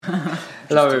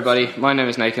Hello everybody, my name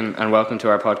is Nathan and welcome to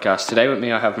our podcast. Today with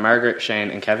me I have Margaret, Shane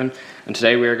and Kevin, and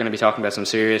today we are going to be talking about some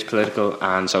serious political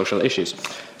and social issues.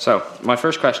 So, my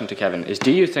first question to Kevin is, do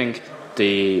you think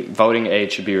the voting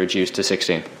age should be reduced to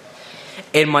 16?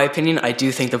 In my opinion, I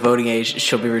do think the voting age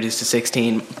should be reduced to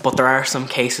 16, but there are some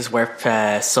cases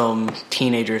where some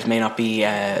teenagers may not be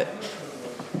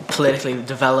politically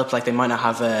developed, like they might not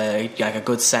have a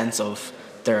good sense of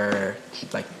their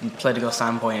political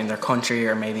standpoint in their country,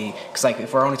 or maybe because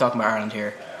if we're only talking about Ireland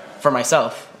here, for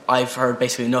myself, I've heard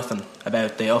basically nothing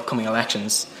about the upcoming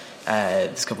elections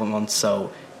this couple of months, so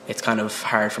it's kind of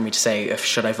hard for me to say if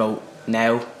should I vote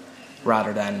now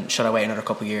rather than should I wait another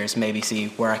couple of years, maybe see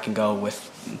where I can go with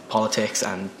politics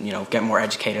and get more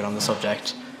educated on the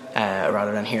subject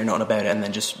rather than hear nothing about it and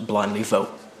then just blindly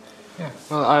vote. Yeah.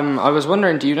 Well, I was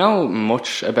wondering, do you know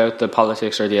much about the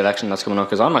politics or the election that's coming up?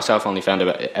 Because I myself only found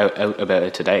out about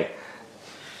it today.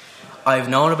 I've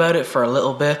known about it for a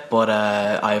little bit, but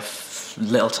I've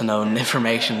little to no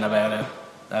information about it.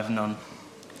 I've none.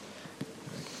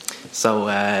 So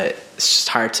it's just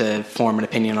hard to form an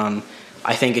opinion on.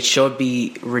 I think it should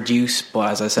be reduced,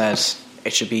 but as I said,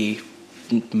 it should be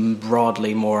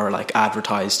broadly more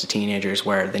advertised to teenagers,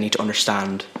 where they need to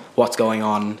understand what's going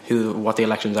on, what the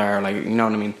elections are, what I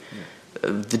mean?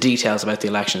 Yeah. The details about the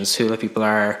elections, who the people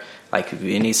are,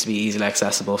 it needs to be easily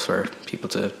accessible for people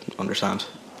to understand.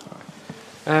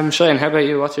 Shane, how about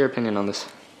you? What's your opinion on this?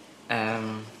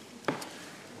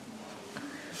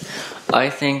 I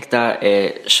think that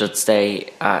it should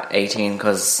stay at 18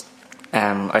 because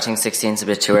I think 16 is a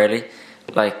bit too early.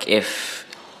 If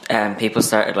people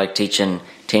started teaching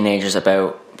teenagers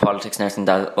about politics and everything,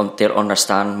 they'll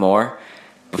understand more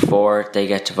before they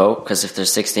get to vote, because if they're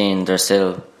 16 they're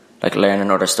still learning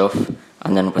other stuff,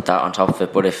 and then with that on top of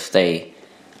it. But if they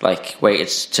waited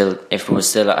till if it was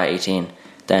still at 18,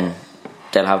 then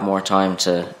they'll have more time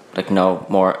to know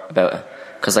more about it.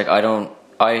 Because I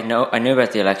knew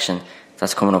about the election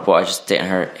that's coming up, but I just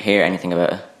didn't hear anything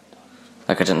about it.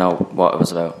 I didn't know what it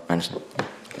was about or anything.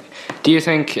 Do you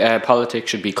think politics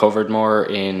should be covered more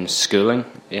in schooling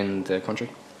in the country?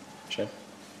 Shane?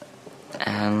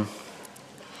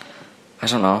 I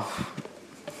don't know.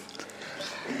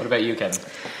 What about you, Kevin?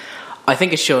 I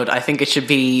think it should. I think it should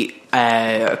be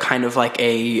kind of like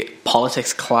a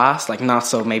politics class, not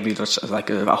so maybe just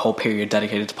a whole period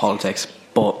dedicated to politics,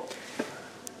 but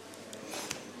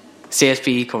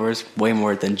CSP covers way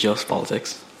more than just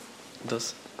politics. It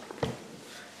does.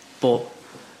 But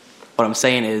what I'm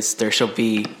saying is there should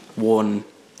be one,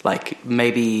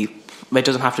 maybe it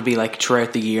doesn't have to be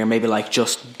throughout the year, maybe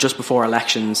just before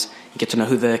elections, you get to know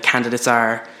who the candidates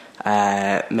are,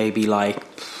 maybe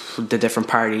the different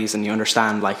parties, and you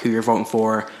understand who you're voting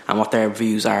for and what their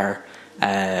views are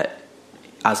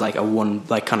as a one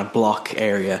kind of block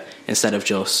area, instead of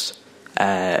just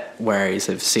whereas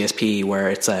if CSP, where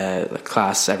it's a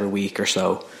class every week or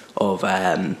so of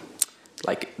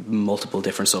multiple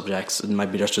different subjects. It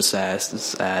might be just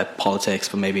politics,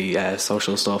 but maybe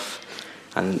social stuff,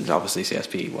 and obviously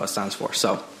CSP, what it stands for.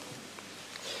 So,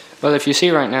 well, if you see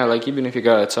right now, even if you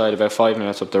go outside about 5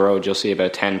 minutes up the road, you'll see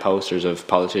about 10 posters of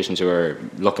politicians who are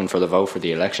looking for the vote for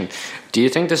the election. Do you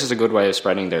think this is a good way of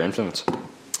spreading their influence?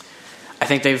 I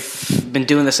think they've been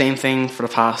doing the same thing for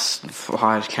the past,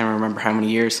 I can't remember how many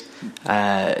years.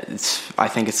 I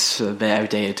think it's a bit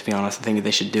outdated, to be honest. I think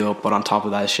they should do it, but on top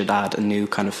of that, it should add a new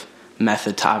kind of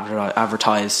method to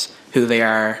advertise who they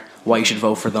are, why you should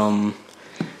vote for them.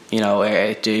 You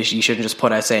shouldn't just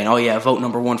put out saying, oh yeah, vote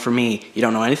number 1 for me. You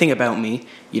don't know anything about me.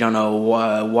 You don't know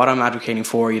what I'm advocating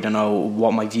for. You don't know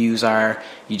what my views are.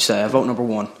 You just say, vote number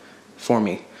 1 for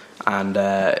me. And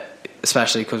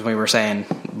especially because we were saying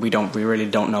we really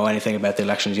don't know anything about the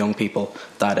elections, young people,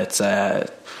 that it's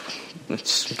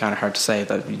kind of hard to say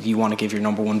that you want to give your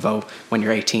number 1 vote when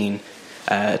you're 18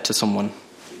 to someone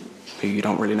who you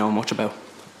don't really know much about.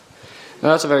 No,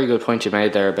 that's a very good point you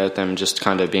made there about them just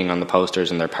kind of being on the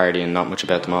posters and their party and not much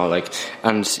about them all.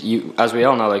 And you, as we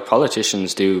all know,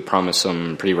 politicians do promise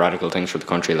some pretty radical things for the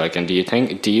country. And do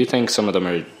you think some of them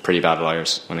are pretty bad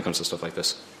liars when it comes to stuff like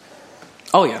this?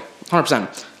 Oh yeah,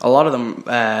 100%. A lot of them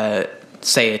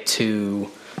say it to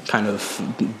kind of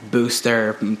boost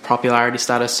their popularity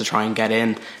status, to try and get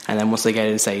in, and then once they get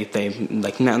in, say they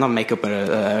not make up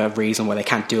a reason why they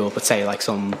can't do it, but say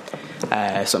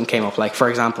something came up, for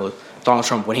example, Donald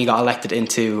Trump, when he got elected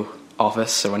into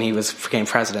office, or when he became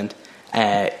president,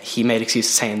 he made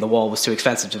excuses saying the wall was too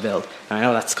expensive to build. And I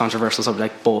know that's a controversial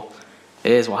subject, but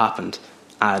it is what happened,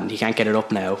 and he can't get it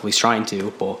up now. He's trying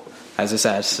to, but as I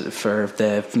said, for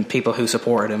the people who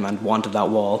supported him and wanted that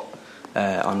wall,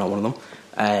 I'm not one of them.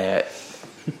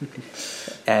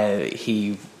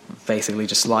 he basically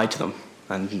just lied to them,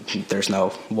 and there's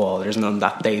none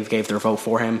that they gave their vote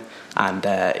for him, and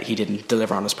he didn't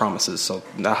deliver on his promises. So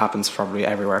that happens probably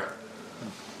everywhere.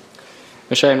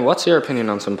 Ciaran, what's your opinion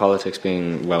on some politics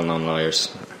being well-known liars?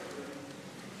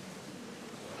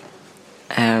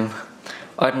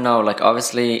 I don't know, like,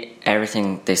 obviously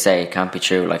everything they say can't be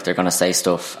true. Like, they're going to say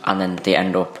stuff and then they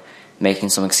end up making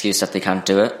some excuse that they can't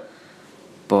do it.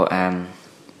 But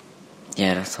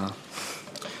yeah, that's all.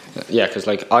 Yeah, because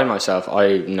like I myself,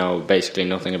 I know basically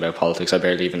nothing about politics. I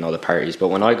barely even know the parties. But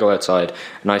when I go outside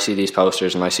and I see these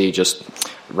posters and I see just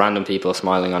random people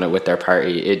smiling on it with their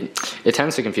party, it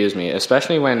tends to confuse me,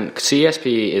 especially when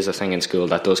CSP is a thing in school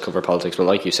that does cover politics. But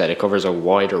like you said, it covers a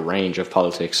wider range of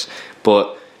politics.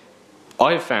 But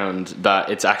I've found that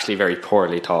it's actually very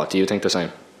poorly taught. Do you think the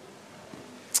same?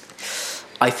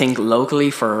 I think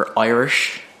locally for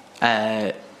Irish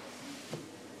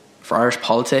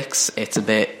politics, it's a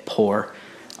bit poor.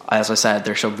 As I said,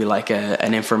 there should be like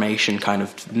an information kind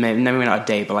of, maybe not a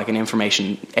day, but like an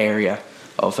information area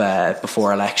of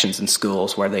before elections in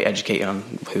schools where they educate you on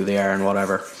who they are and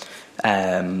whatever.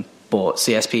 But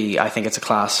CSP, I think it's a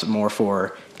class more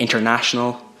for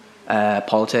international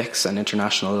politics and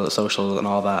international social and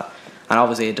all that. And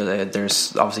obviously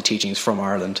there's obviously teachings from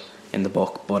Ireland in the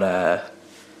book, but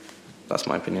that's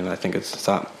my opinion. I think it's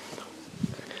that.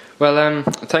 Well,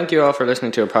 thank you all for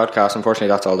listening to our podcast. Unfortunately,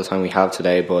 that's all the time we have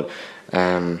today, but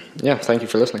yeah, thank you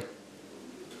for listening.